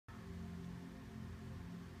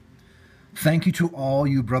Thank you to all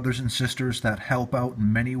you brothers and sisters that help out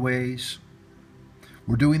in many ways.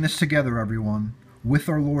 We're doing this together, everyone, with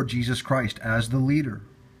our Lord Jesus Christ as the leader,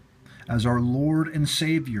 as our Lord and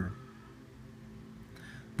Savior.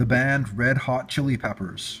 The band Red Hot Chili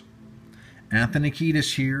Peppers. Anthony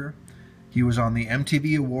Kiedis here. He was on the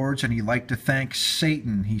MTV Awards and he liked to thank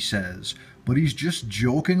Satan, he says. But he's just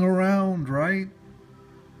joking around, right?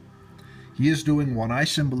 He is doing one-eye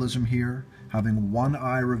symbolism here, having one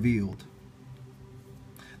eye revealed.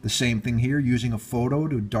 The same thing here, using a photo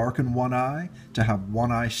to darken one eye, to have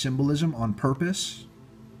one-eye symbolism on purpose.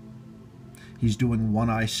 He's doing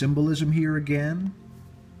one-eye symbolism here again.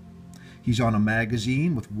 He's on a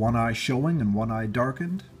magazine with one eye showing and one eye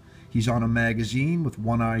darkened. He's on a magazine with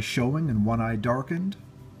one eye showing and one eye darkened.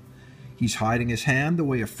 He's hiding his hand the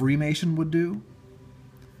way a Freemason would do.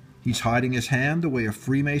 He's hiding his hand the way a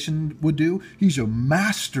Freemason would do. He's a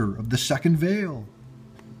master of the second veil.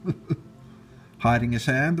 Hiding his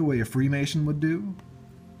hand the way a Freemason would do.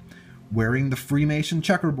 Wearing the Freemason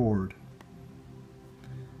checkerboard.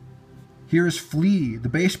 Here's Flea, the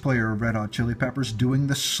bass player of Red Hot Chili Peppers, doing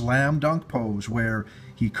the slam dunk pose where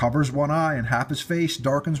he covers one eye and half his face,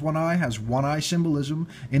 darkens one eye, has one eye symbolism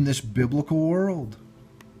in this biblical world.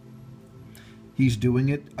 He's doing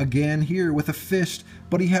it again here with a fist,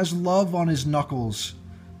 but he has love on his knuckles.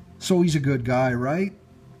 So he's a good guy, right?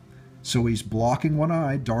 So he's blocking one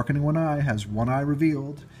eye, darkening one eye, has one eye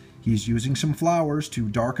revealed. He's using some flowers to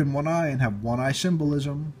darken one eye and have one eye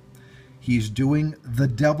symbolism. He's doing the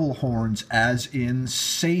devil horns as in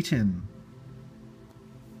Satan.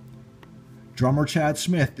 Drummer Chad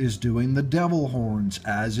Smith is doing the devil horns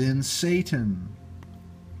as in Satan.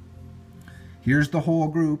 Here's the whole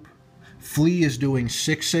group. Flea is doing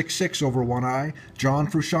 666 over one eye. John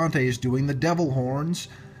Frusciante is doing the devil horns.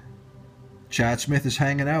 Chad Smith is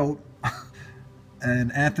hanging out.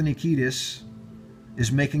 And Anthony Kiedis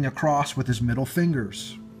is making a cross with his middle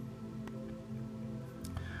fingers.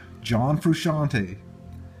 John Frusciante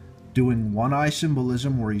doing one eye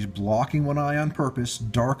symbolism where he's blocking one eye on purpose,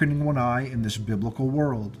 darkening one eye in this biblical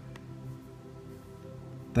world.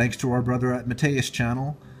 Thanks to our brother at Mateus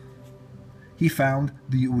channel, he found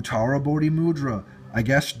the Uttara Bodhi Mudra. I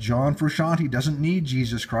guess John Frusciante doesn't need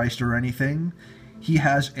Jesus Christ or anything. He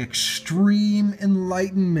has extreme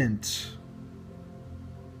enlightenment.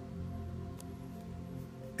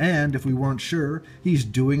 And if we weren't sure, he's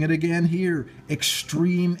doing it again here.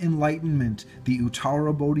 Extreme enlightenment, the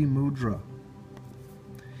Uttara Bodhi Mudra.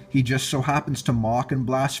 He just so happens to mock and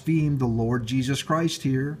blaspheme the Lord Jesus Christ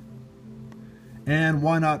here. And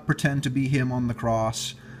why not pretend to be him on the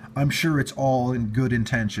cross? I'm sure it's all in good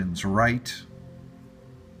intentions, right?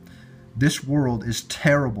 This world is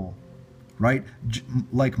terrible, right?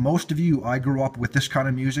 Like most of you, I grew up with this kind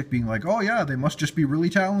of music being like, oh yeah, they must just be really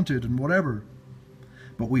talented and whatever.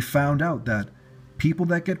 But we found out that people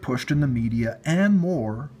that get pushed in the media and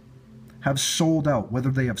more have sold out,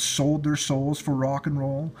 whether they have sold their souls for rock and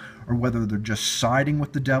roll or whether they're just siding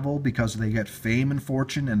with the devil because they get fame and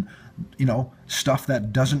fortune and, you know, stuff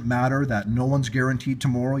that doesn't matter, that no one's guaranteed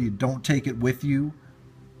tomorrow. You don't take it with you.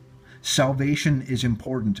 Salvation is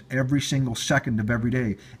important every single second of every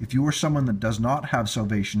day. If you are someone that does not have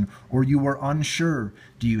salvation or you are unsure,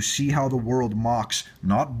 do you see how the world mocks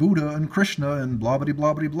not Buddha and Krishna and blah blah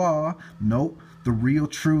blah blah blah? No, the real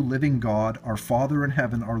true living God, our Father in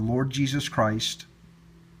heaven, our Lord Jesus Christ.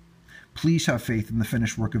 Please have faith in the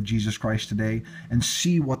finished work of Jesus Christ today and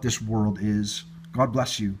see what this world is. God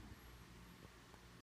bless you.